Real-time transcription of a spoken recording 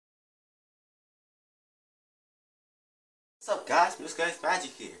What's up, guys? This guy's Magic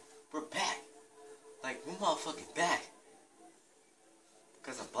here. We're back. Like, we're motherfucking back.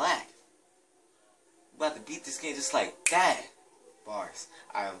 Because I'm black. We're about to beat this game just like that. Bars.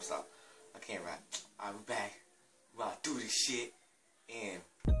 Alright, I'm sorry. I can't rap. Alright, we're back. We're about to do this shit. And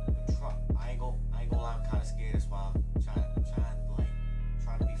I ain't gonna lie, I'm kinda scared. That's why I'm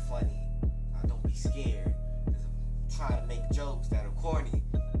trying to be funny. I don't be scared. Because I'm trying to make jokes that are corny.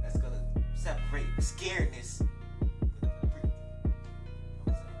 That's gonna separate the scaredness.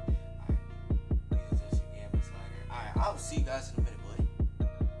 I'll see you guys in a minute, buddy.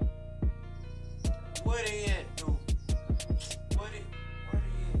 Where they at, dude? Where they at?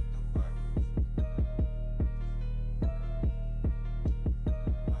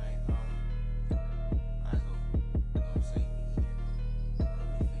 Alright, I don't say me here.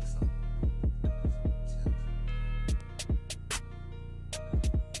 Let me fix something.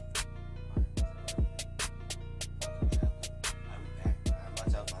 Alright,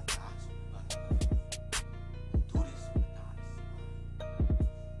 watch out about the house.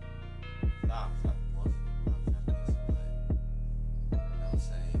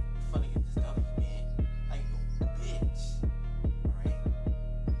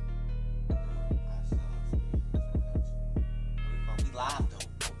 Live though.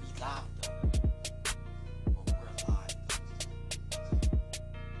 We'll be live though. But we're live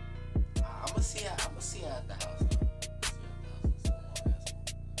though. I'ma see her at the house though.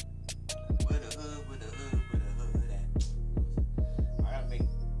 Where the hood at? I gotta make a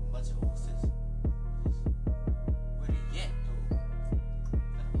bunch of hostess. Where they at though?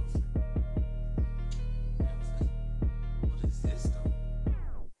 What is this though?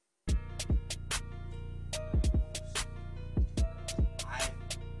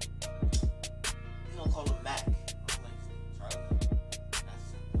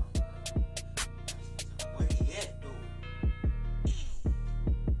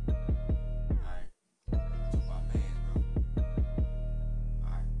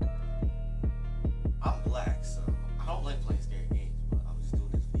 I'm black, so I don't like playing scary games, but I'm just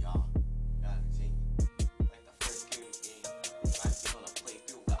doing this for y'all. Y'all entertain me. Like the first scary game, I'm actually gonna play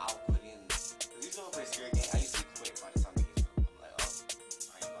through without putting. Cause usually when I play scary game, I usually quit by the time I get to it. I'm like, oh,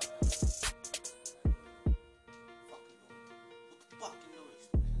 I ain't about that. Fucking noise,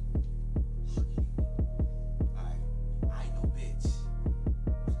 man. Alright, I ain't no bitch.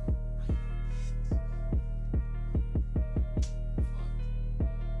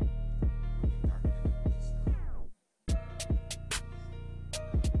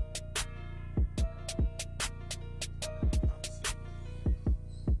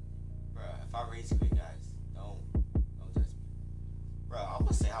 If I raise quick, guys, don't judge me. Bro, I'm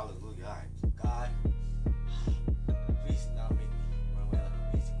gonna say hallelujah. Alright, God, please now make me run away like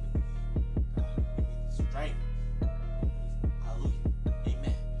a basic with the game. God, give me the strength. Hallelujah.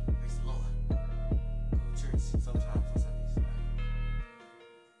 Amen. Praise the Lord. Go to church sometimes on Sundays. Right?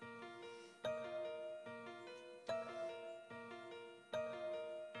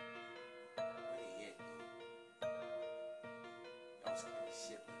 Where they at, though? Y'all scared as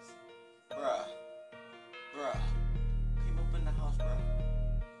shitless. Bruh, came up in the house, bruh.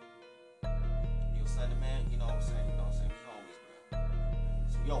 Yo, Slender man, you know what I'm saying? We homies, bruh.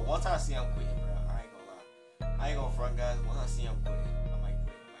 So, yo, once I see I'm quitting, bruh, I ain't gonna lie. I ain't gonna front, guys. Once I see I'm quitting, I might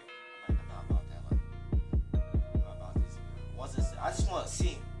quit. I'm not about that, like, I'm not about this, bruh. I just wanna see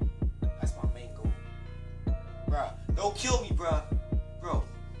him. That's my main goal. Bruh, don't kill me, bruh. Bro,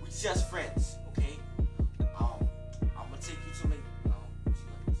 we just friends, okay? I'm gonna take you to me.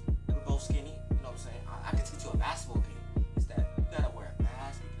 Skinny, you know what I'm saying? I can teach you a basketball game. It's that you gotta wear a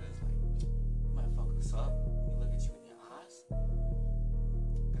mask because like you might fuck us up. We look at you in your eyes.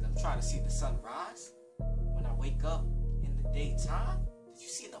 Cause I'm trying to see the sun rise when I wake up in the daytime. Did you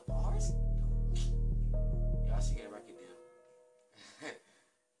see the bars? Yo, I should get a record deal. I can't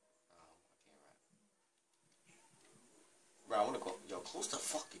rap. Bro, I wanna go. Yo, close the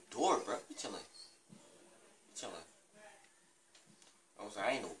fucking door, bro. You chilling.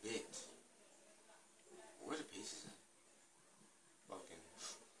 I ain't no bitch. Where the pieces at? Fucking.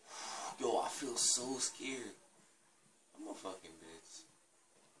 Yo, I feel so scared. I'm a fucking bitch.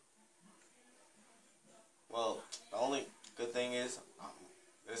 Well, the only good thing is,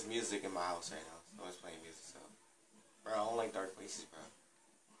 there's music in my house right now. So I was playing music, so. Bro, I don't like dark places, bro.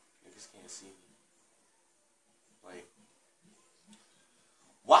 Niggas can't see me. Like,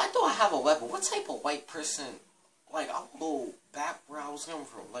 why do I have a weapon? What type of white person? Like, I'll go back where I was coming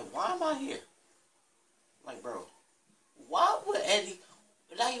from. Like, why am I here? Like, bro, why would Eddie?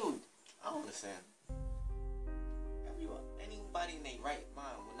 I don't understand. Anybody in their right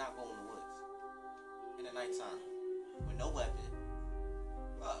mind would not go in the woods in the nighttime. with no weapon.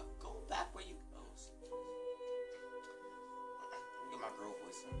 Bruh, go back where you go. Get my girl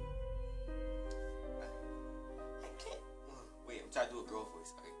voice on. I can't. Wait, I'm trying to do a girl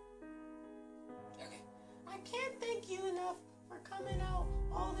voice. Okay. I can't thank you enough for coming out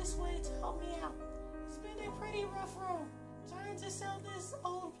all this way to help me out. It's been a pretty rough road trying to sell this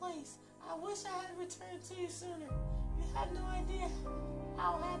old place. I wish I had returned to you sooner. You have no idea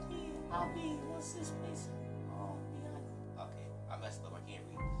how happy I'll be once this place all beyond. Okay, I messed up. I can't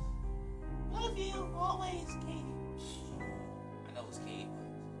read. Love you always, Katie. I know it's Katie,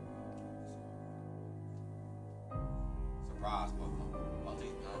 but surprise, I'll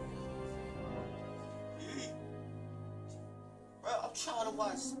take behind me. Bro, I'm trying to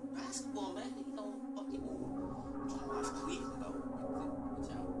watch basketball, man. You know, fucking. I'm trying to watch Cleveland, though.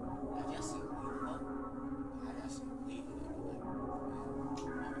 Have y'all seen Cleveland, though? Have y'all seen Cleveland, though?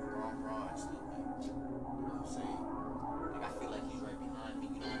 Like, Braun and stuff, like, you know what I'm saying? Like, I feel like he's right behind me,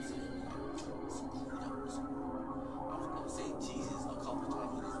 you know what I'm saying? Like, it's cool, though. It's cool. I was gonna say Jesus a couple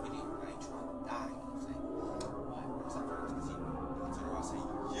times in this video, but I ain't trying to die, you know what I'm saying? But once I try to see me, I turn around and say,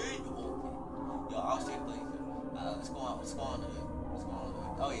 yeah, okay. Yo, I was trying to play. Let's go on.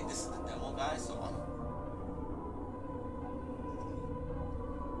 Oh yeah, this is the demo, guys. So I'm.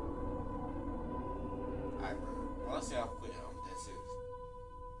 Alright, bro. Honestly, I'll quit. I'm dead serious.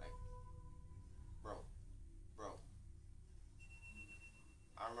 Like, bro.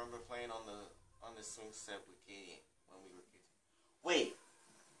 I remember playing on the swing set with Katie when we were kids. Wait.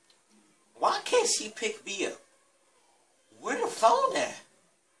 Why can't she pick me up? Where the phone at?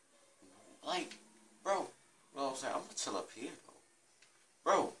 Like, bro. You know what I'm saying? I'm gonna chill up here, though.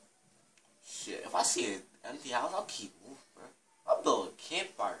 Bro. Shit. If I see an empty house, I'll keep moving, bro. I'll build a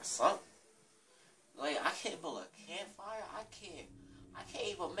campfire or something. Like, I can't build a campfire. I can't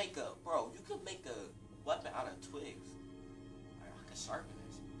even make a... Bro, you can make a weapon out of twigs. Like, I can sharpen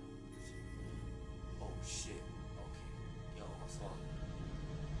that shit. Oh, shit. Okay. Yo, what's wrong?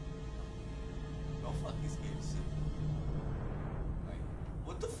 Don't fucking scare the shit. Like,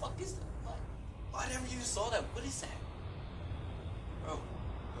 what the fuck is that? Like, whatever you saw that, what is that? Bro.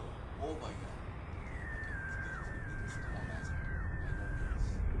 Oh my god. Come on, guys.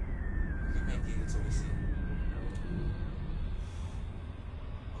 We can make it until we see it.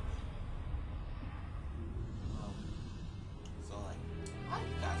 So like, how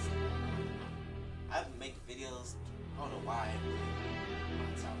you guys? I've been making videos. I don't know why. My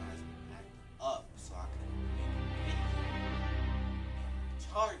time has been acting up, so I couldn't make a video. And the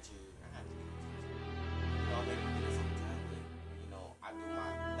charger, I have to get a charger. You know, I'm making videos on the tablet. You know, I do my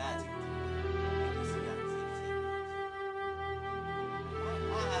magic.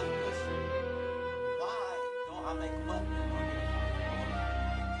 I have a question. Why don't I make a weapon or get a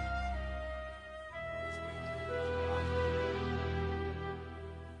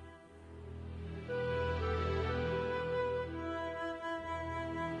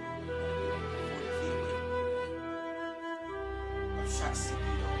I'm shocked to see you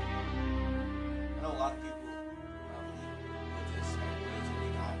though. I know a lot of people will just like wait till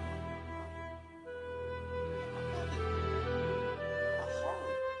they die.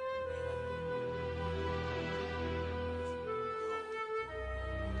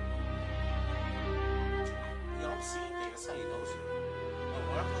 That's how you know shit.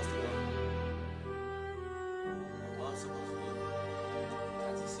 What I'm supposed to do? What I'm supposed to do?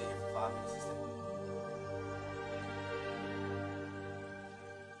 I just sit here for 5 minutes instead.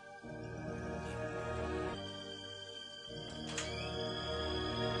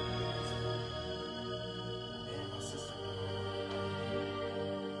 And my sister.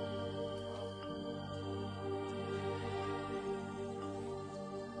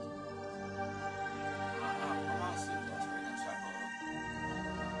 I'm honestly lost right now.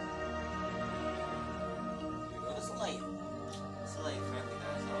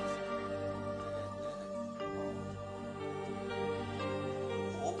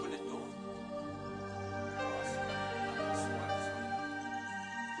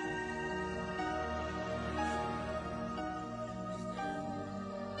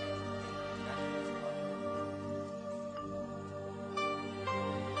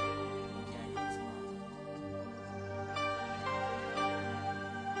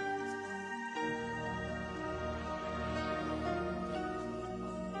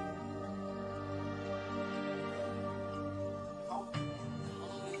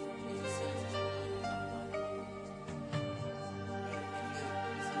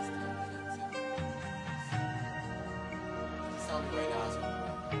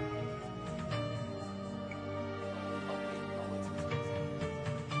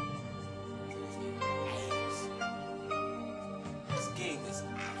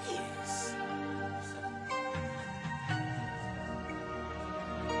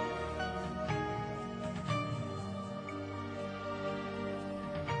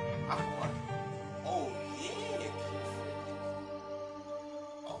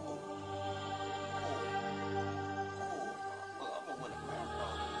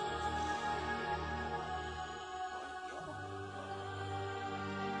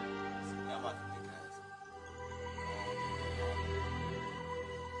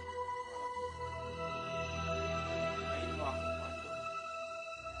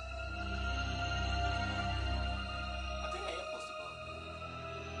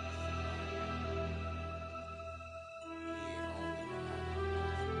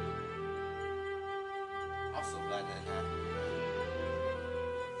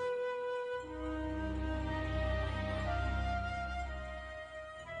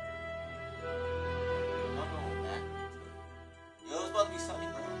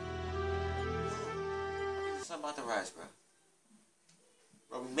 about the rise, bro.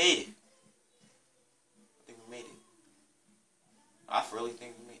 Bro, we made it. I think we made it. I really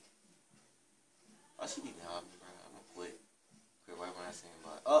think we made it. I should be behind me, bro. I'm gonna quit. Quit right when I say it,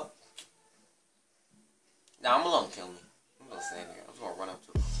 but up. Nah, I'm gonna kill me. I'm gonna stand here. I'm just gonna run up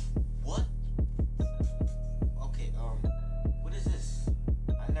to it. What? Okay, what is this?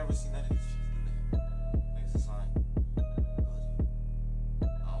 I never seen none of this shit do that. I think it's a sign. I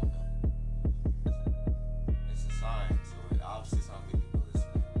don't know. It's a sign, so it obviously it's not me to go this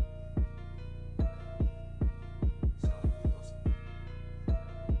way. It's not me to go this way. It's not me to go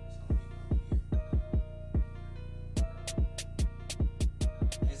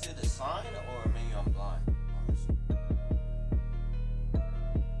here. Is it a sign or maybe I'm blind?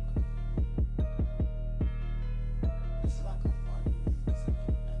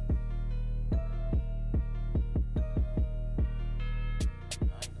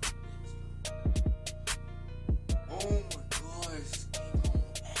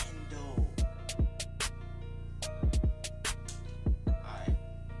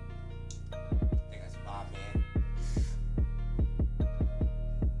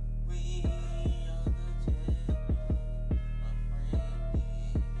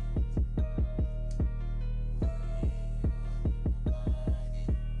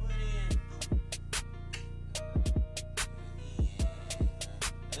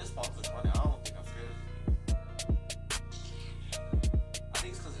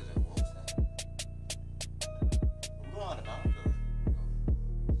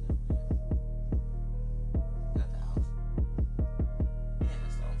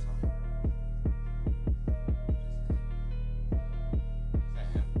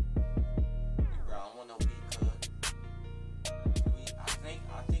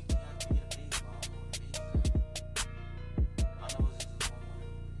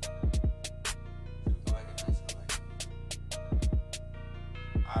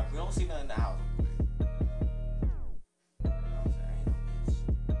 We don't see nothing in the house. You know what I'm saying? Ain't no bitch.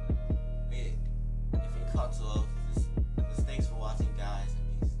 Yeah. If it cuts off, just thanks for watching, guys, and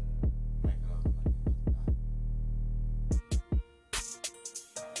peace. Wake up.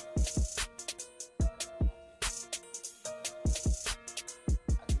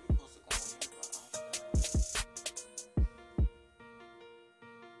 I think we're supposed to go on here, but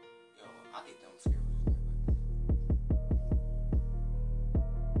yo, I get dumb scared.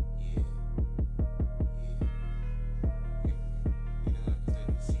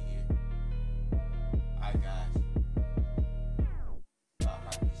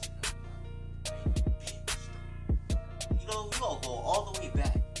 We're gonna go all the way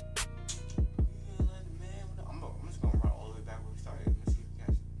back. I'm just gonna run all the way back where we started. Let me see if you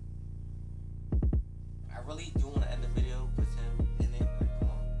guys. I really do want to end the video with him in it. Like, come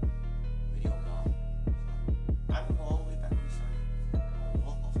on. Video long. So, I'm gonna go all the way back where we started. I'm gonna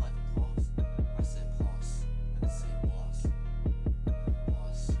walk off like a pause. I said pause. I didn't say pause.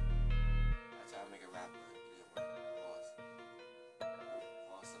 Pause. I tried to make a rap, but it didn't work. Pause.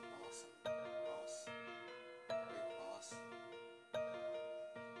 Awesome. Pause.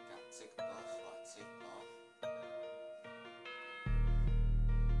 Take off.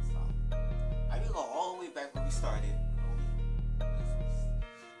 Stop. I can go all the way back where we started. You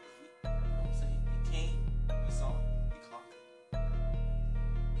know what I'm saying? We came, we saw, we conquered.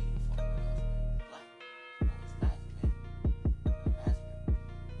 Ain't fucking else, man. Black. It's magic, man. Magic.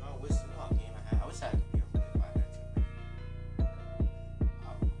 You know, what game I had? I wish I had a computer to play 5 nights.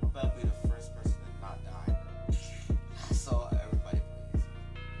 I'm about to be the first person to not die. So everybody plays.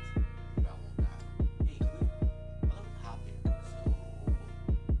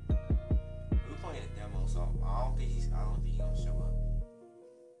 I don't think he's gonna show up.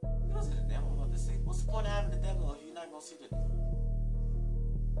 You don't see the demo. What to say? What's the point of having the demo if you're not gonna see the demo?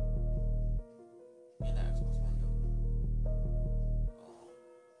 In the Xbox window.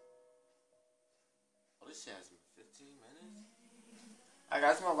 Oh, this shit has been 15 minutes. Alright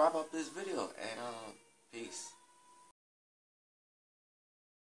guys, I'm gonna wrap up this video and peace.